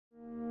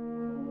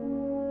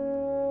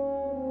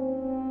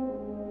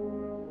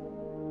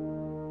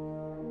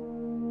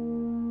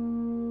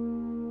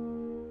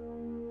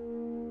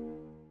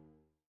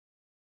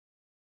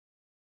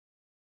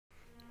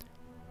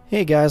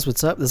Hey guys,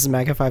 what's up? This is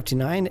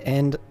Maga529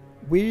 and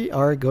we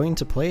are going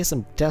to play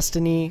some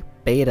Destiny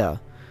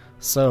Beta.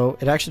 So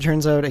it actually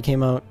turns out it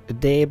came out a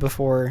day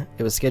before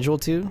it was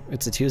scheduled to.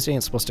 It's a Tuesday and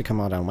it's supposed to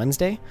come out on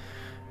Wednesday.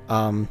 Yeah,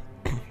 I'm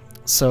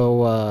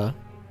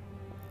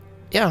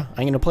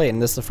going to play it, and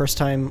this is the first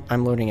time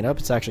I'm loading it up.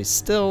 It's actually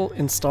still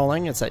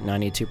installing. It's at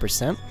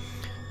 92%.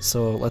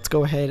 So let's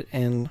go ahead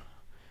and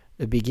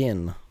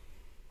begin.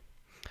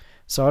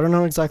 So I don't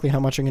know exactly how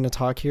much I'm going to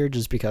talk here,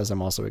 just because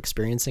I'm also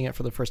experiencing it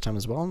for the first time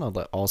as well, and I'd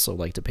also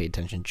like to pay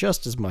attention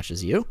just as much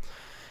as you.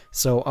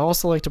 So I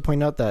also like to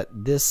point out that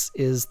this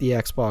is the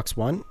Xbox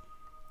One,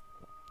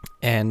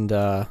 and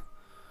yeah,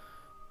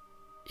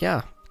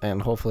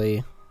 and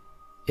hopefully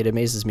it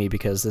amazes me,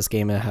 because this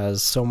game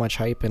has so much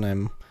hype and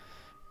I'm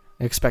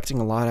expecting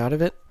a lot out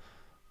of it.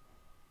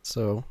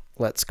 So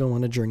let's go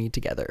on a journey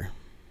together.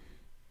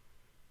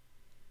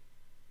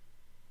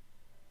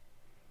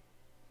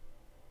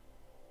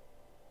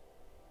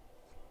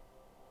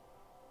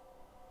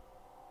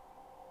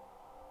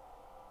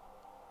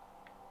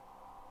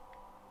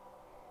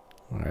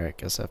 Alright,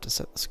 guess I have to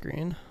set the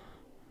screen.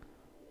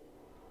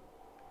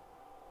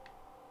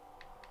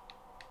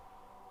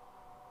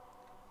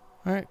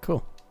 Alright,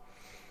 cool.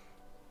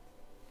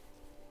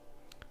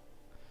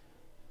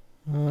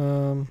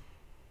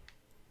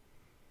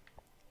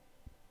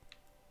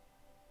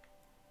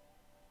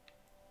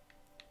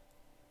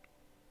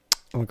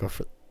 I'll go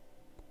for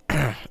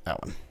that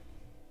one.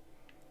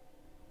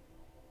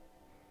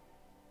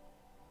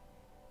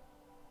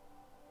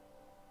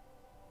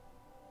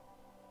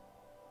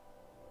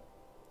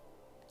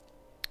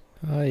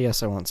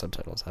 Yes, I want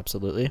subtitles,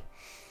 absolutely.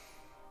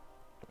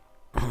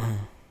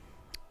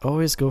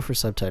 Always go for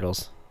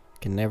subtitles.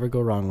 Can never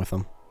go wrong with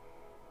them.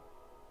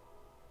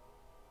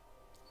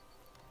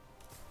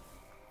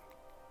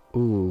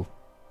 Ooh.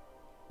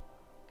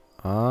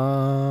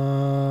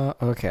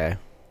 Okay.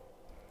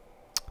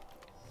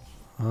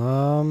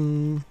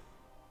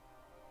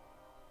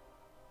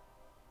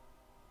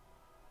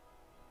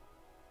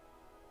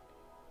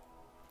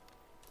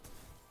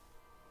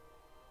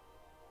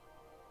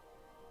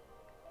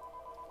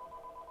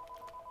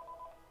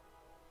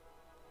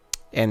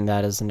 And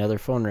that is another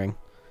phone ring.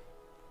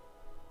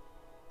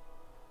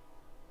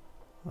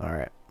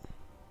 Alright.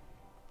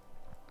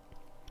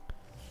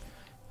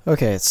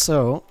 Okay,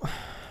 so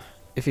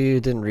if you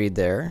didn't read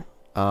there,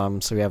 so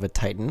we have a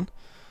Titan.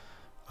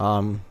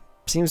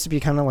 Seems to be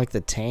kind of like the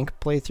tank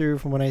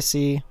playthrough from what I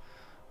see.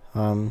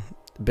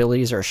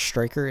 Abilities are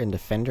Striker and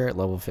Defender at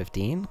level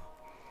 15.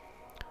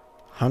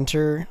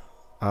 Hunter,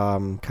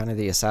 kind of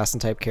the assassin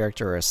type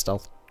character, or a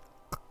stealth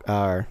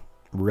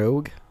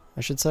rogue,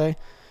 I should say.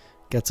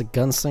 Gets a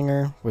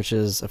Gunslinger, which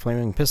is a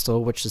flaming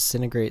pistol which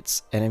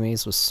disintegrates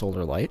enemies with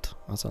solar light.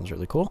 That sounds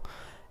really cool.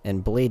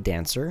 And Blade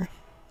Dancer,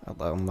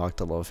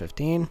 unlocked at level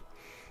 15.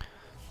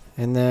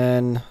 And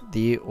then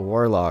the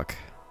Warlock,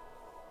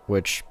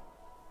 which,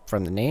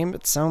 from the name,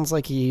 it sounds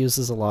like he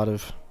uses a lot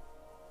of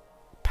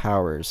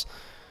powers.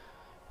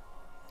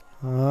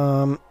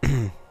 I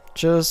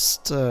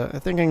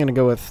think I'm gonna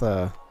go with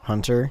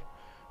Hunter,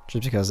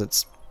 just because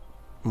it's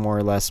more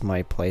or less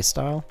my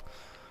playstyle.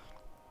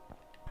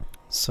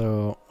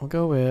 So we'll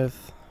go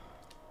with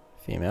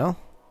female.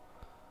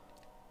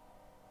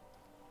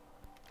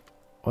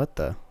 What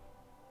the?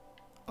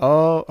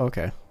 Oh,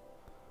 okay.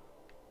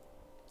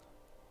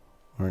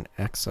 Or an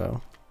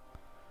exo.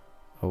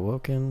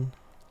 Awoken.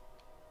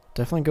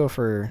 Definitely go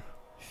for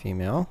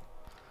female.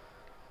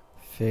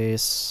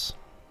 Face.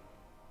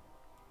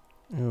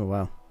 Oh,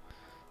 wow.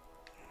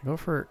 Go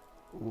for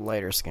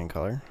lighter skin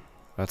color.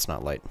 That's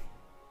not light.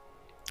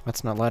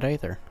 That's not light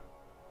either.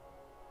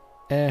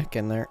 Get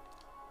in there.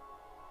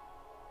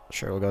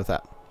 Sure, we'll go with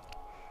that.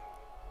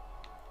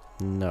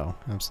 No,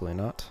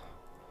 absolutely not.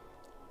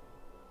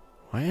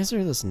 Why is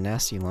there this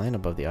nasty line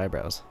above the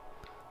eyebrows?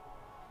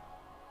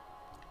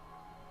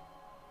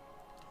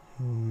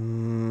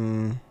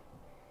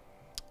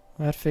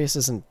 That face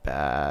isn't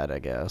bad, I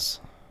guess.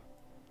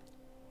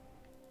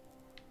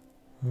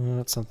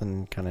 That's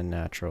something kind of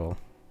natural.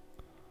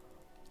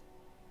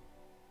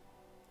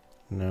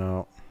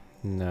 No,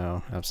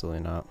 no,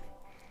 absolutely not.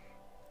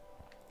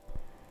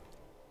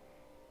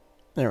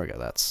 There we go.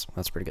 That's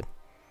pretty good.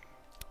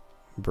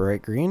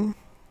 Bright green.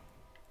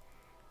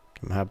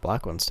 Can have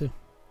black ones too.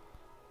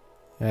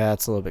 Yeah,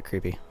 it's a little bit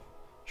creepy.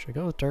 Should I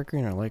go with dark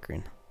green or light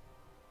green?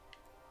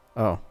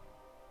 Oh,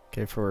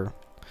 okay. For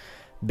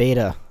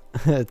beta,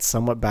 it's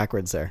somewhat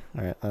backwards there.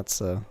 All right,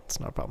 that's not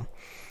a problem.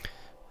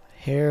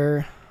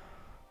 Hair.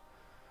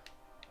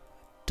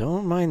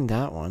 Don't mind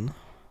that one,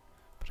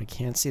 but I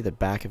can't see the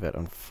back of it,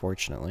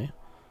 unfortunately.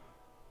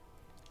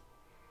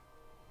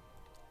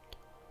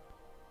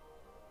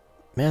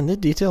 Man, the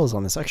details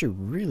on this are actually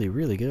really,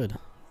 really good.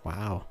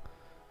 Wow.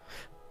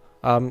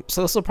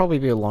 So this will probably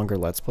be a longer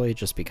Let's Play,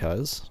 just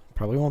because.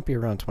 Probably won't be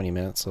around 20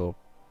 minutes, so it'll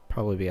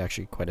probably be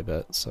actually quite a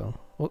bit. So,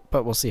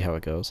 but we'll see how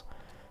it goes.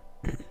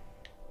 Is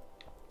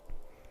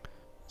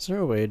there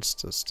a way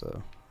just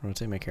to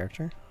rotate my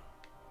character?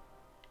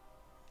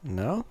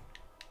 No?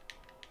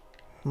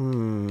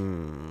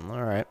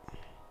 Alright.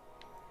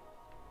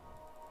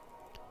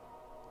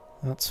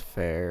 That's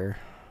fair.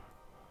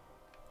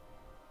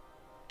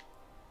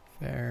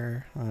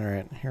 Fair.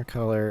 Alright, hair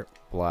color,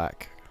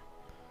 black.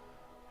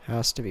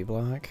 Has to be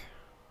black.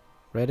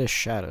 Reddish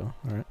shadow.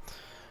 Alright.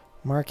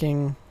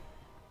 Marking.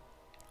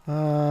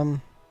 Oh!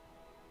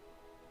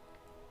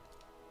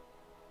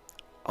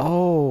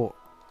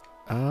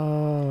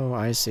 Oh,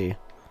 I see.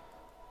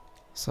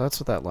 So that's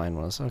what that line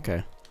was.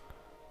 Okay.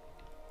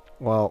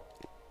 Well.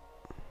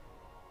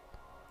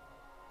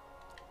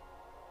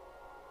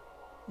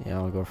 Yeah,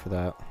 I'll go for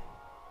that.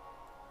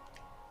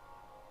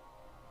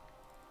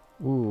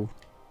 Ooh.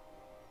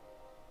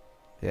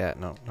 Yeah,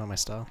 no, not my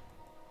style.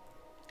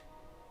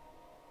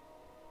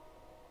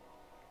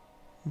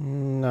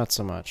 Not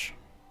so much.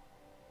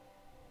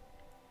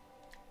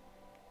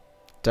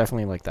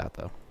 Definitely like that,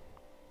 though.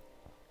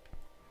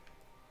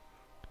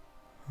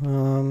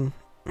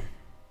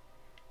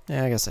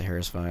 Yeah, I guess the hair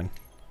is fine.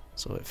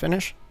 So hit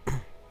finish. I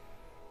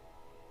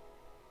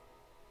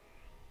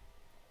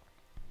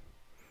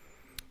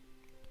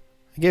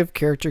give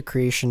character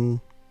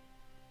creation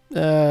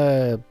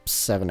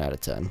 7 out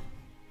of 10.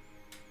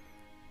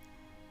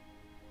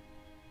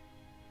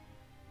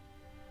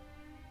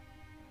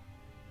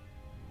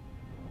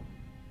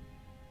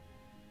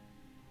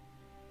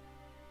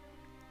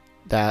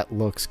 That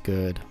looks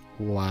good.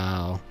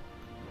 Wow.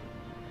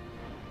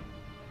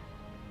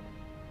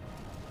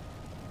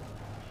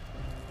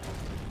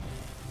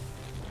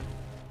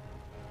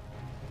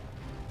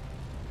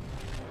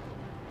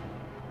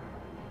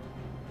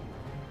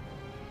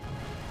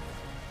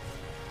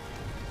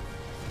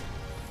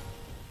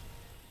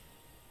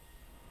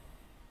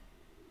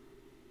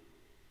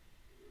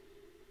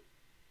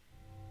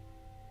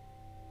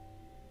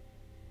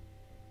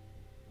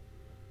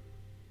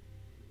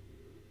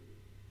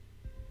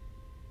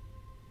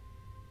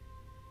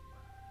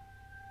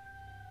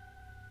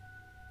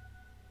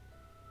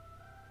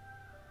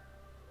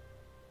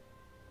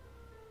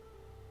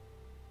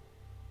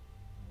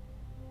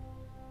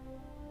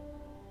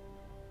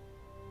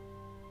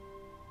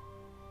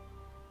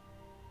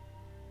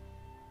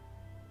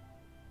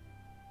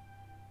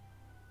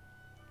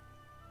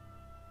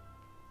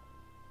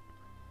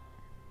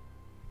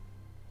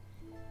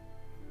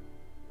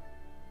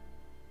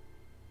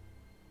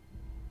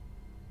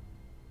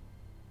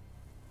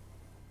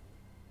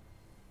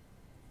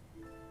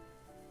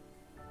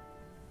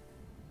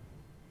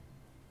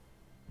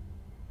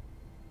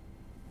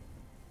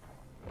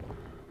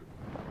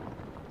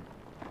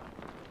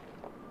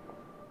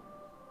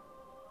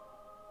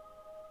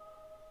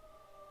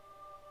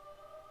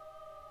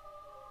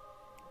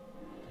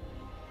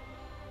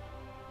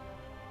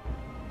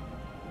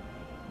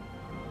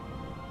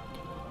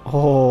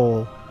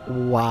 Oh,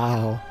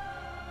 wow.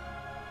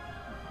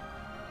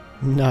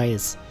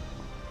 Nice.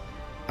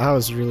 That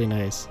was really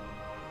nice.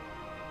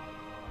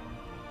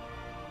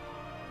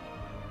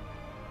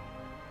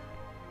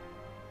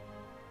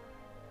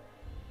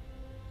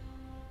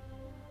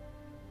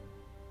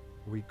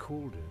 We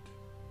called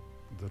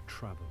it the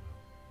Traveler,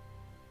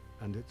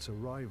 and its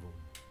arrival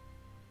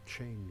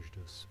changed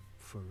us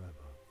forever.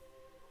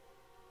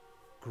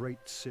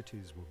 Great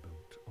cities were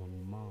built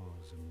on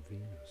Mars and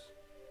Venus.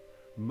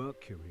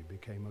 Mercury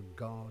became a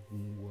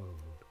garden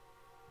world.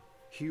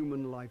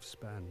 Human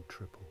lifespan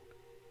tripled.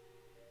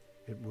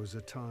 It was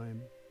a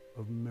time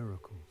of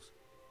miracles.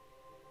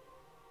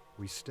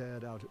 We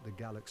stared out at the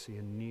galaxy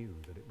and knew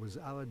that it was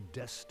our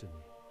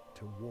destiny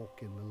to walk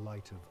in the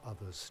light of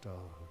other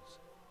stars.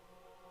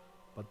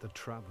 But the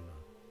Traveler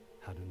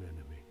had an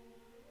enemy,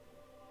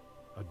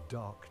 a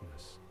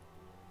darkness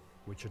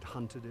which had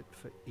hunted it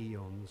for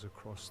eons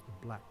across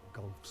the black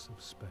gulfs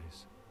of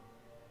space.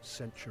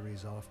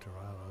 Centuries after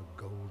our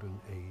golden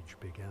age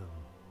began,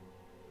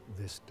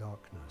 this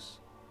darkness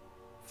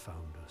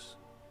found us.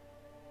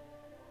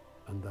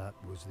 And that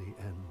was the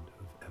end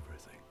of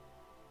everything.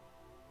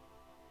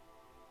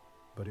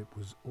 But it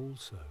was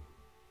also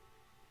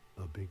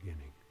a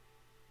beginning.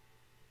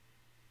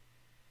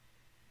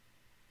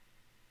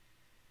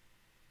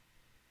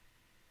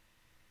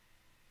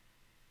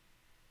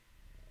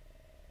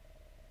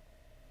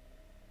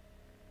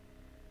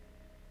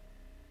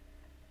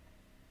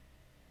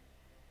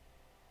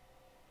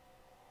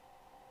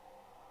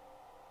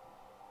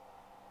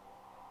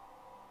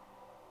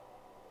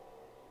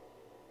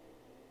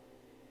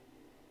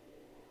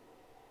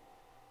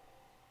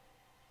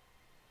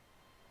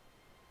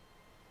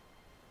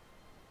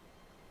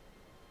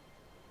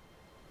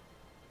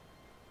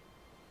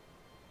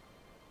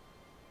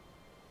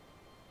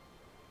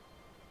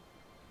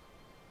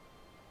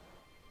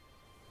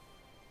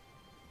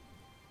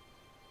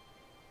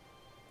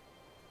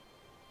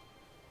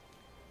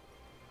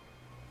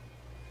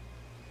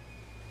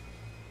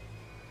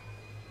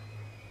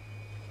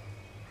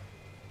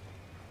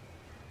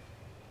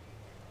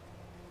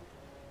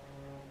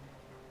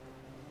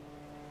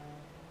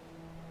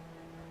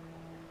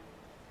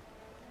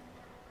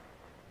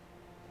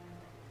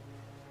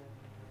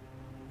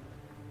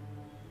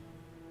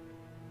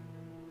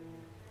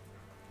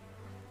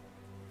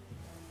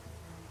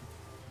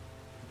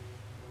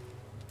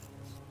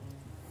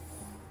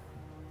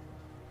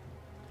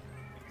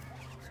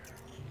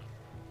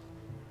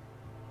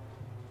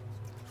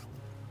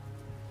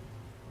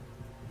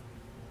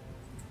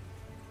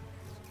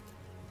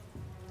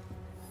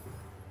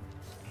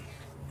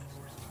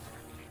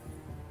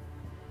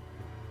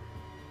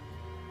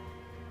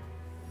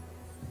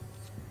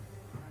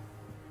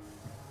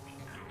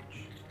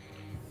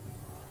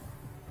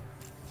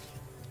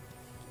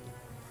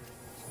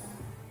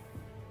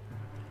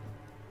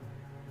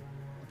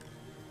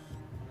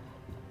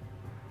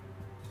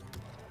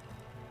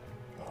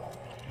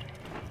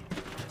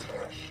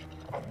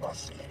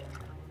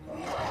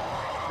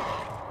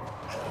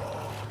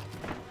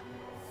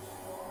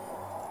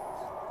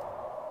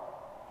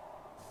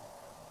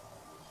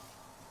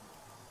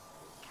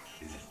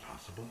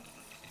 possible?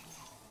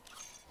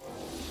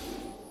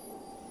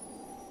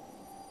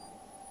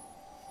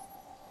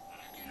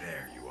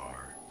 There you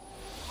are.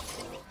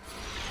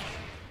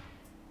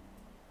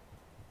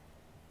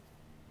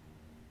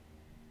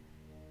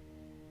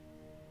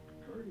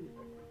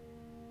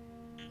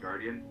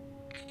 Guardian?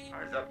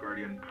 Eyes up,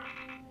 Guardian.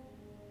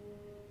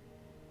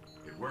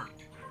 It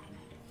worked.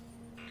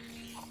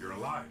 You're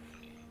alive.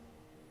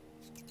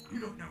 You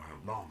don't know how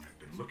long I've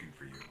been looking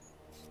for you.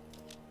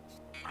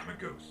 I'm a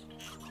ghost.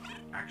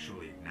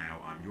 Actually, now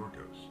I'm your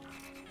ghost.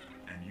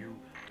 And you,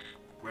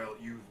 well,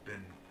 you've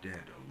been dead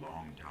a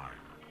long time.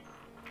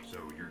 So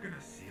you're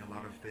gonna see a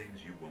lot of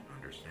things you won't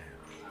understand.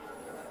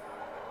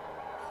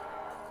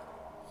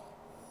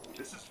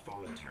 This is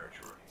fallen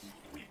territory.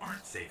 We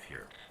aren't safe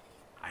here.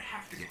 I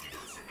have to get you to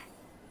the city.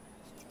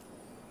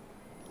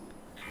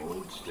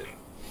 Hold still.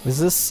 Is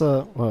this,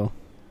 whoa.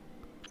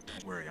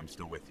 Don't worry, I'm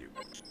still with you.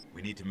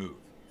 We need to move.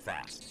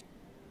 Fast.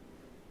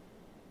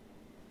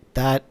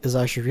 That is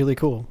actually really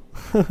cool.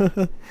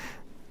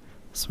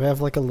 So we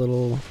have like a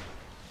little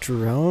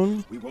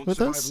drone We won't with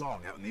survive us?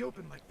 long out in the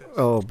open like this.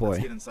 Oh boy.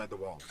 Let's get inside the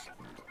walls.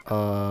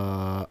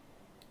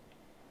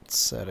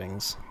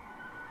 Settings.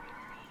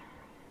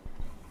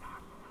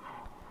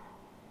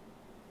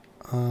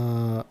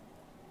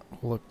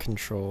 Look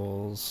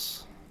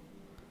controls.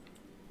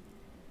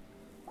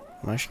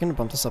 I'm actually gonna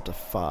bump this up to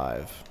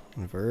 5.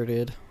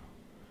 Inverted.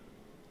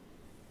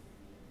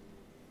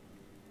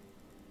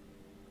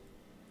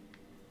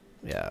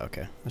 Yeah,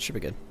 okay. That should be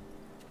good.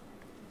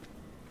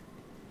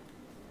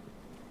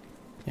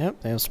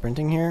 Yep, they have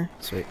sprinting here.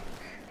 Sweet.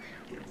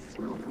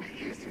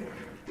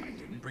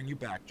 Didn't bring you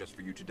back just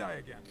for you to die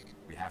again.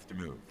 We have to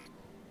move.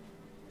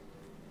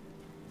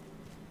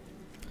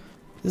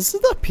 Is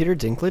it that Peter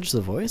Dinklage, the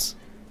voice?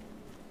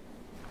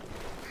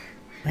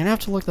 I'm gonna have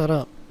to look that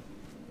up.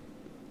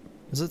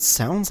 Because it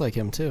sounds like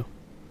him too.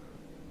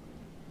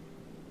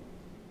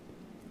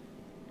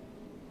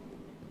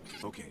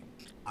 Okay,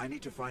 I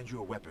need to find you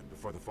a weapon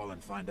before the Fallen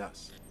find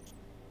us.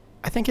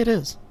 I think it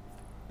is.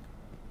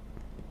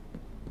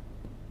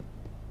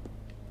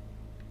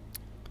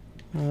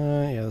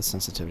 Yeah, the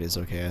sensitivity is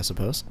okay, I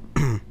suppose.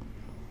 Quiet.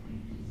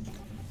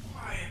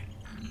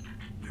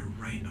 They're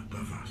right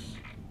above us.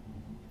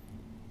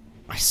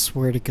 I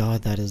swear to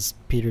God that is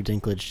Peter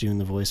Dinklage doing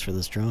the voice for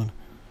this drone.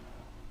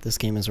 This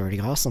game is already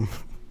awesome.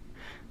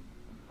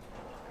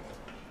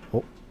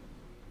 Oh.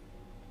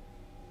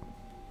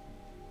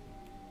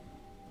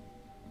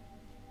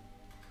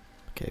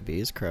 Okay, B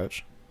is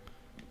crouch.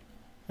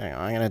 Hang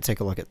on, I'm gonna take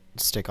a look at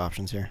stick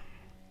options here.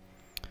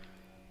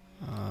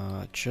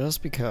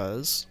 Just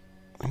because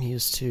I'm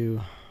used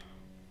to...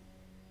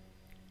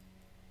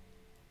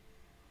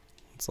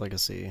 It's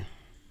legacy.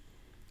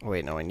 Oh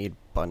wait, no, I need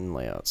button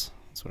layouts.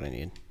 That's what I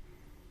need.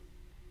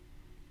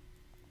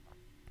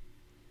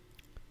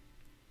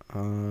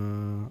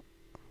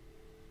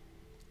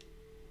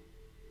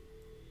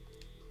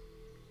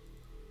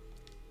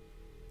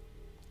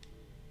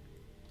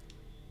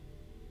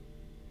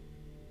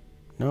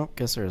 Nope,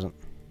 guess there isn't.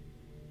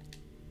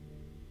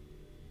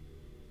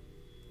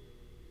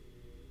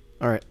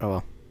 Alright, oh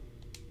well.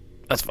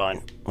 That's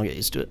fine. I'll get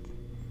used to it.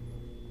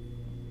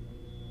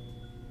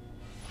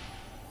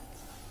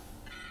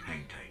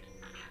 Hang tight.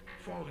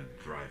 Fallen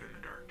thrive in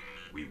the dark.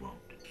 We won't.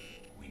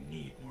 We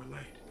need more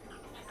light.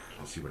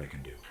 I'll see what I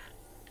can do.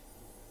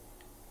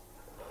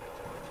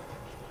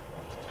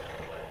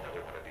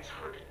 Another one of these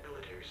hardened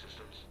military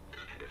systems,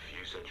 and a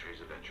few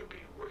centuries of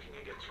entropy working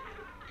against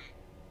freedom.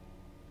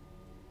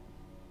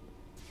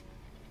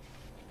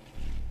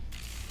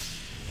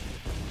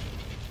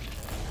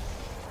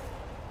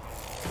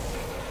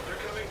 They're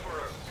coming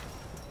for us.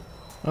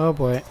 Oh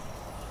boy.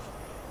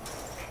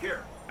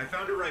 Here, I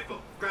found a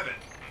rifle. Grab it.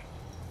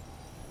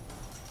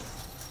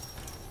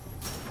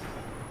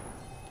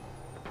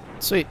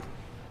 Sweet.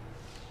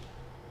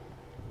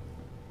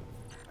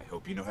 I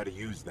hope you know how to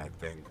use that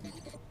thing.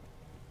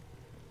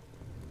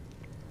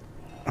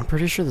 I'm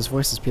pretty sure this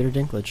voice is Peter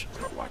Dinklage.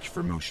 Watch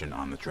for motion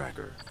on the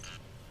tracker.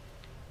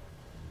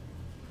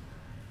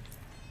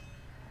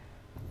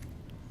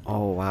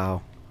 Oh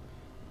wow.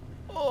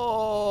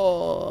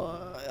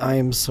 Oh, I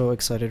am so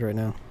excited right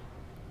now.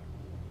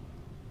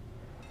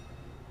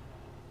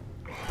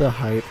 The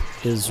hype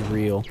is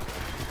real.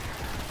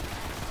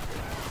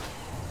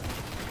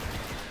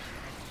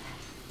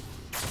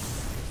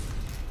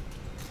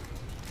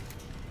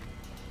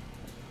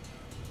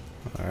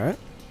 Alright.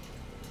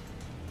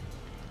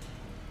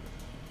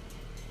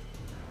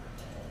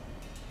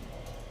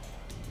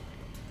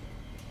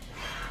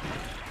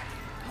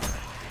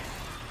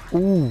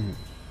 Ooh.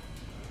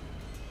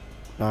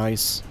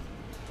 Nice.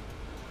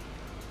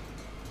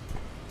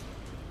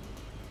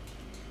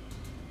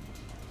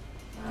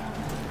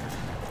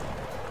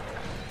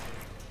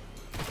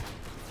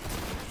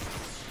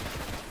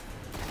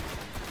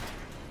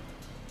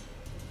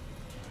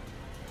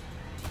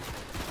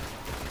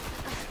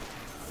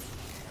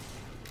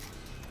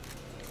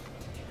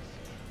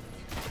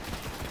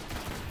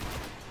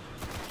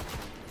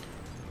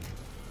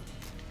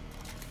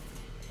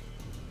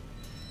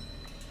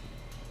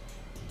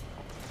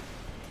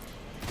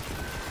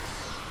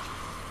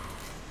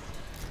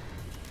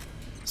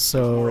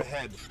 So,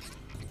 ahead.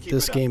 Keep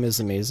this it up. game is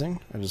amazing.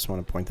 I just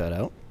want to point that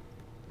out.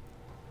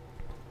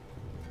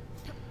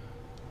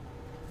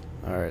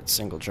 Alright,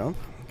 single jump.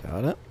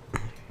 Got it.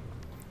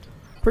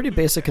 Pretty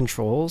basic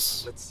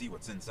controls. Let's see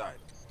what's inside.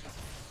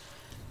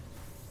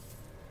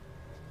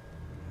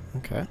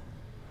 Okay.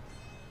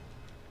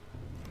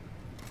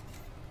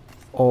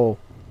 Oh,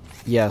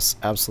 yes,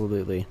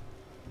 absolutely.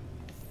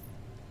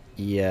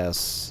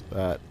 Yes,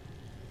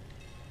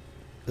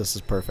 this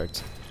is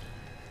perfect.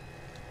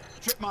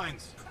 Trip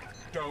mines.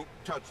 Don't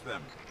touch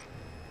them.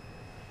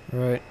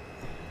 Alright.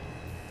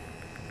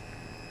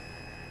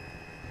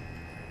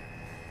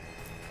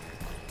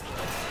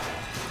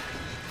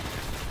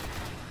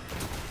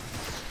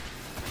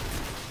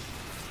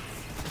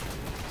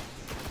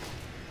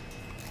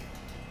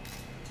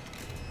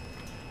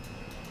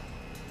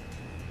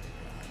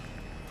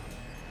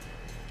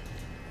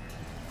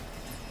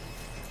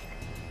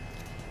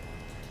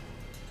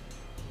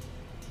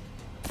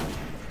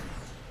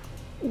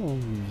 Ooh,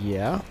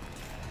 yeah.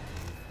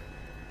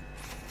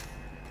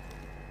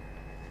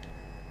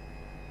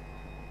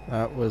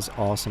 That was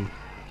awesome.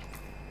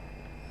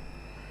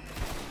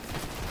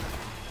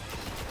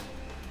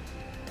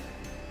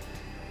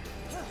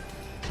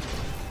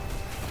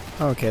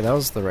 Okay, that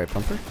was the right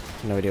bumper.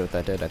 No idea what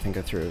that did. I think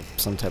I threw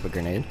some type of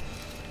grenade.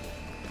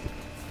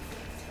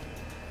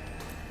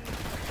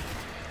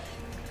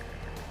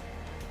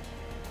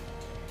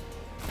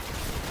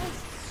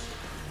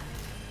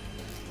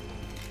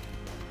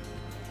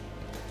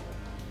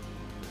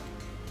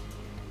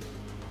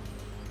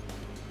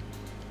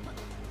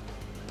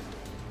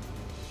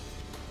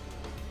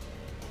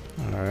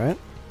 Alright.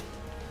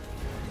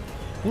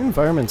 The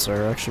environments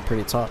are actually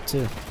pretty top,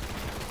 too.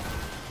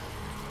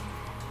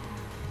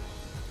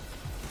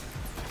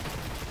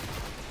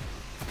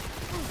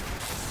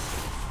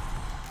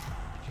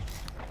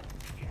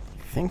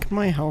 I think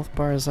my health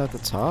bar is at the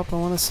top, I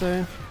want to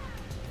say.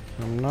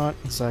 I'm not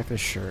exactly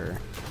sure.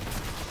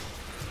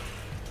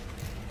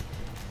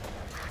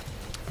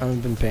 I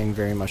haven't been paying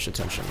very much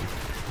attention.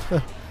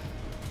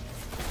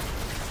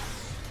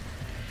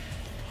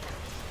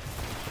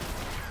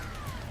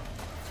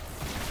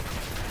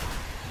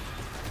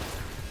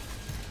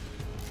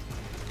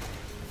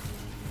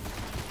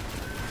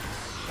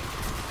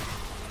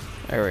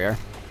 There we are.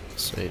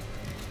 Sweet.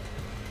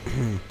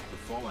 The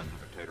fallen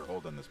have a tighter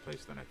hold on this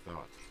place than I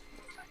thought.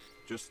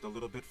 Just a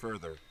little bit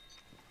further.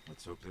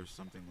 Let's hope there's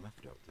something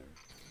left out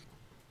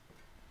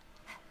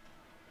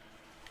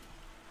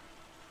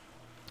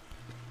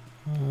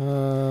there.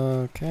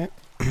 Okay.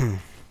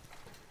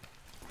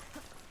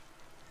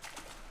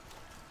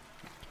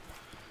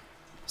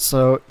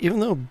 So,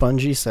 even though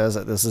Bungie says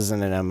that this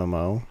isn't an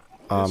MMO,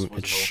 This was it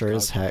an sure old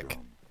as heck Cosmodrome.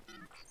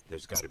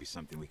 There's got to be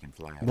something we can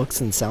fly out.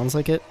 looks and sounds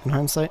like it in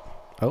hindsight.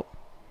 Oh,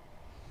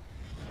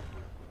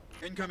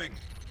 Incoming.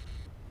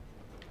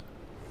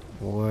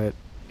 what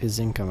is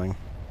incoming?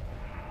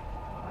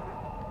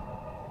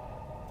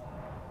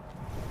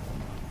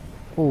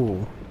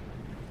 Ooh.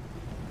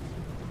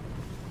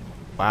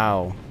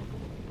 Wow.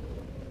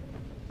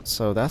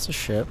 So that's a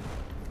ship.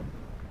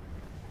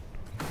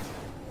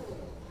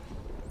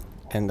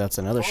 And that's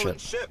another Fallen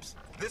ship. ships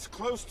this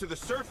close to the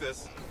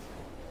surface.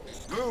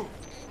 Move.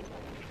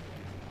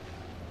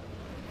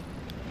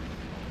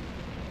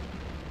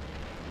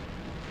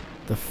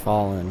 The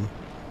Fallen.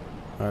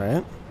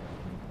 Alright.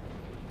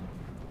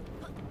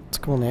 It's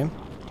a cool name.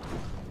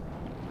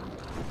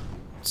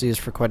 It's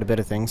used for quite a bit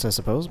of things, I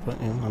suppose, but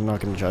you know, I'm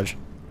not going to judge.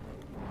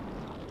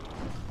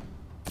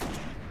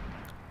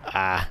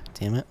 Ah,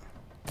 damn it.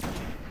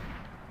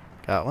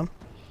 Got one.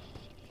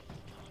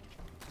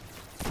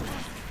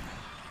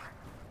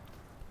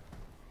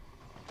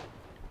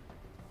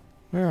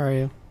 Where are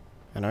you?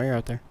 I know you're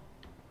out there.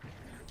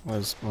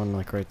 Was one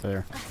like right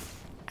there.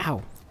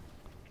 Ow.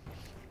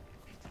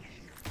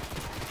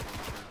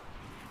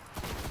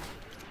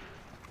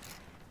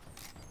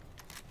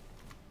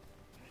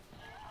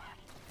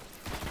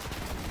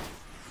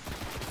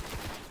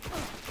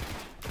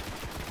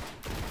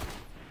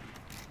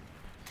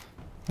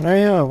 When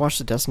I watched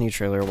the Destiny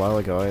trailer a while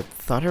ago, I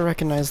thought I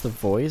recognized the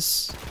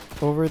voice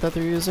over that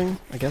they're using.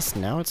 I guess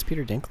now it's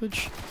Peter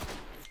Dinklage?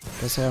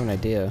 Guess I have an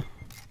idea.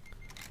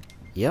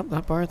 Yep,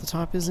 that bar at the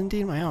top is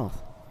indeed my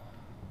health.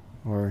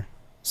 Or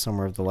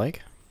somewhere of the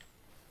like.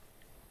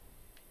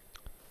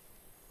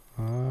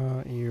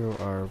 You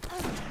are...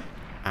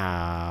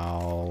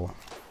 Ow.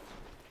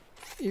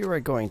 You are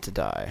going to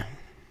die.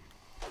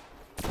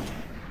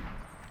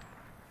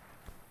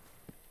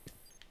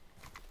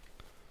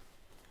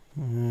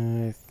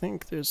 I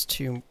think there's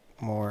two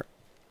more.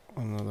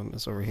 One of them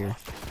is over here.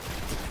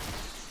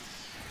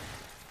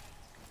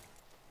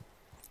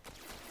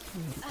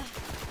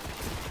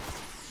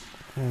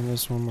 And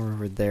there's one more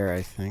over there,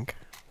 I think.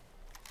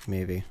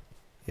 Maybe.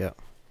 Yep.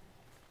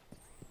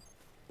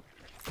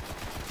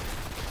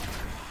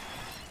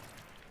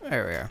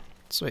 There we are.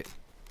 Sweet.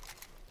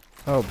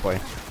 Oh boy.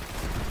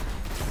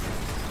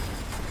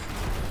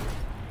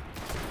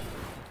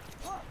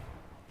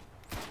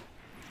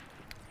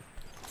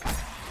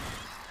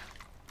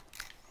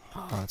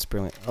 That's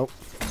brilliant. Oh,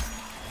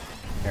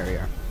 there we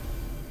are.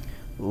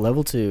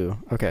 Level 2.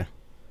 Okay.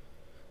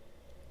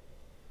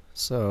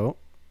 So,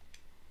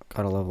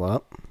 gotta level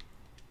up.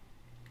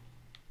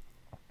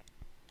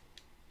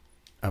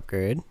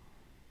 Upgrade.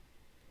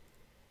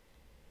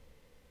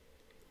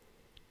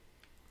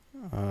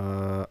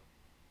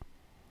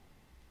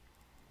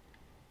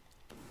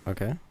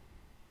 Okay.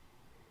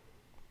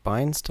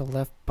 Binds to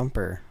left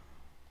bumper.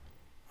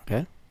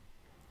 Okay.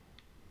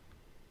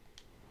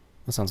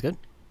 That sounds good.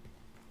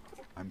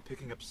 I'm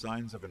picking up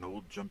signs of an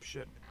old jump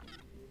ship.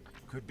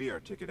 Could be our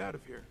ticket out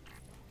of here.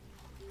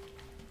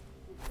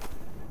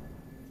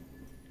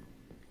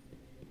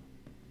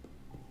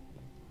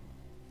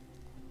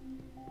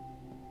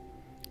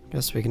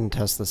 Guess we can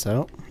test this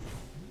out.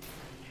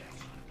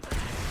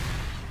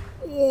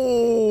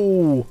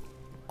 Oh!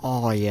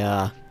 Oh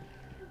yeah.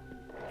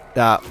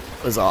 That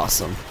was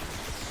awesome.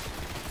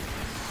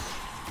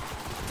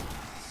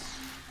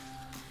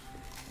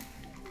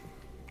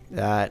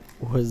 That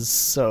was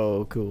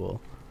so cool.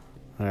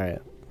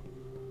 Alright.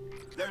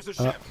 There's a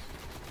ship.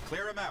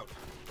 Clear him out.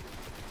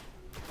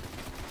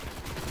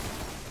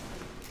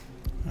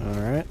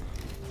 Alright.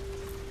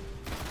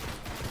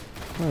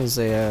 There's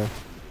a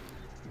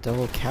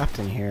double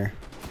captain here.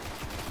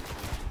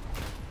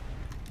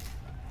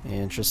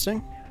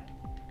 Interesting.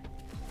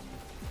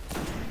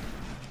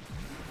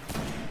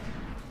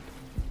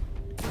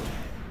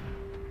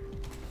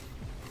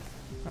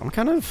 I'm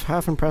kind of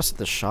half impressed with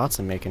the shots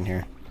I'm making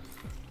here.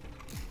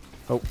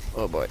 Oh,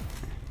 oh boy.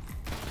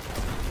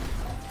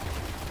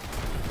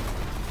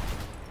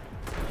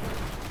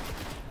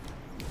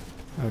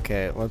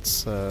 Okay,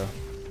 let's none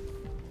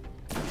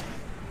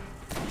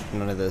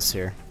of this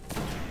here.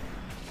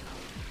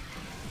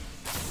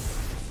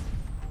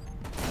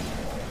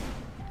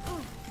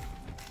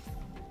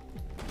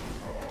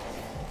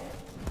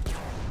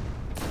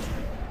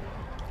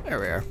 There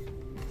we are.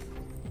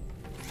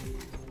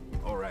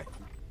 All right.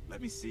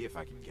 Let me see if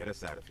I can get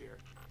us out of here.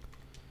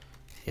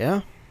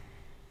 Yeah?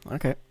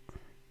 Okay.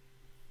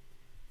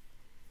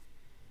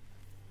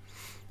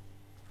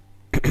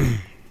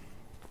 It's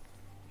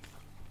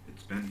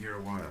been here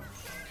a while.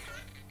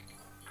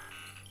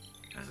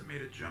 Hasn't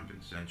made a jump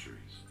in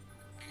centuries.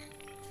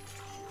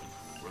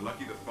 We're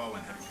lucky the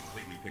Fallen haven't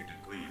completely picked it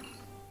clean.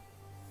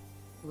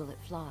 Will it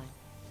fly?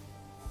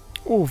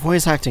 Oh,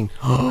 voice acting.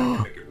 I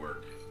can make it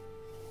work.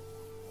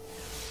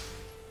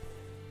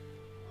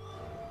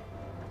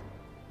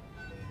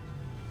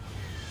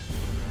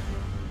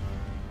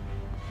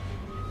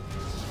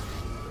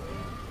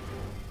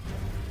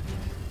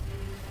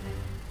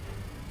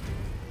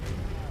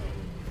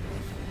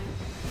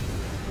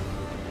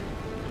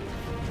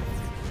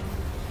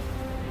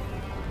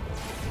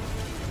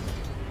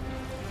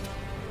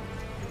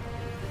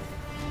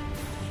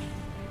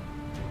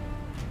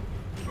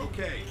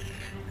 Okay,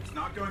 it's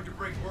not going to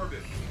break orbit.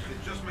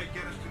 It just might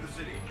get us to the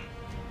city.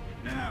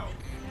 Now,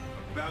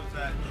 about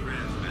that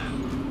transmat.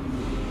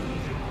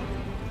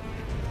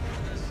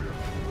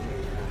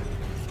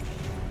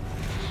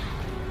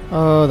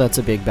 Oh, that's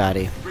a big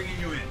baddie. Bringing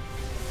you in.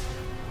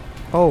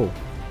 Oh.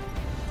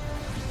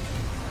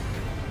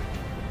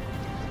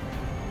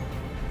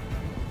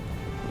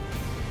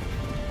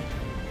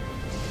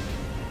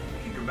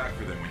 You can come back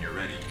for them when you're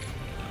ready.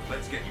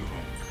 Let's get you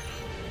home.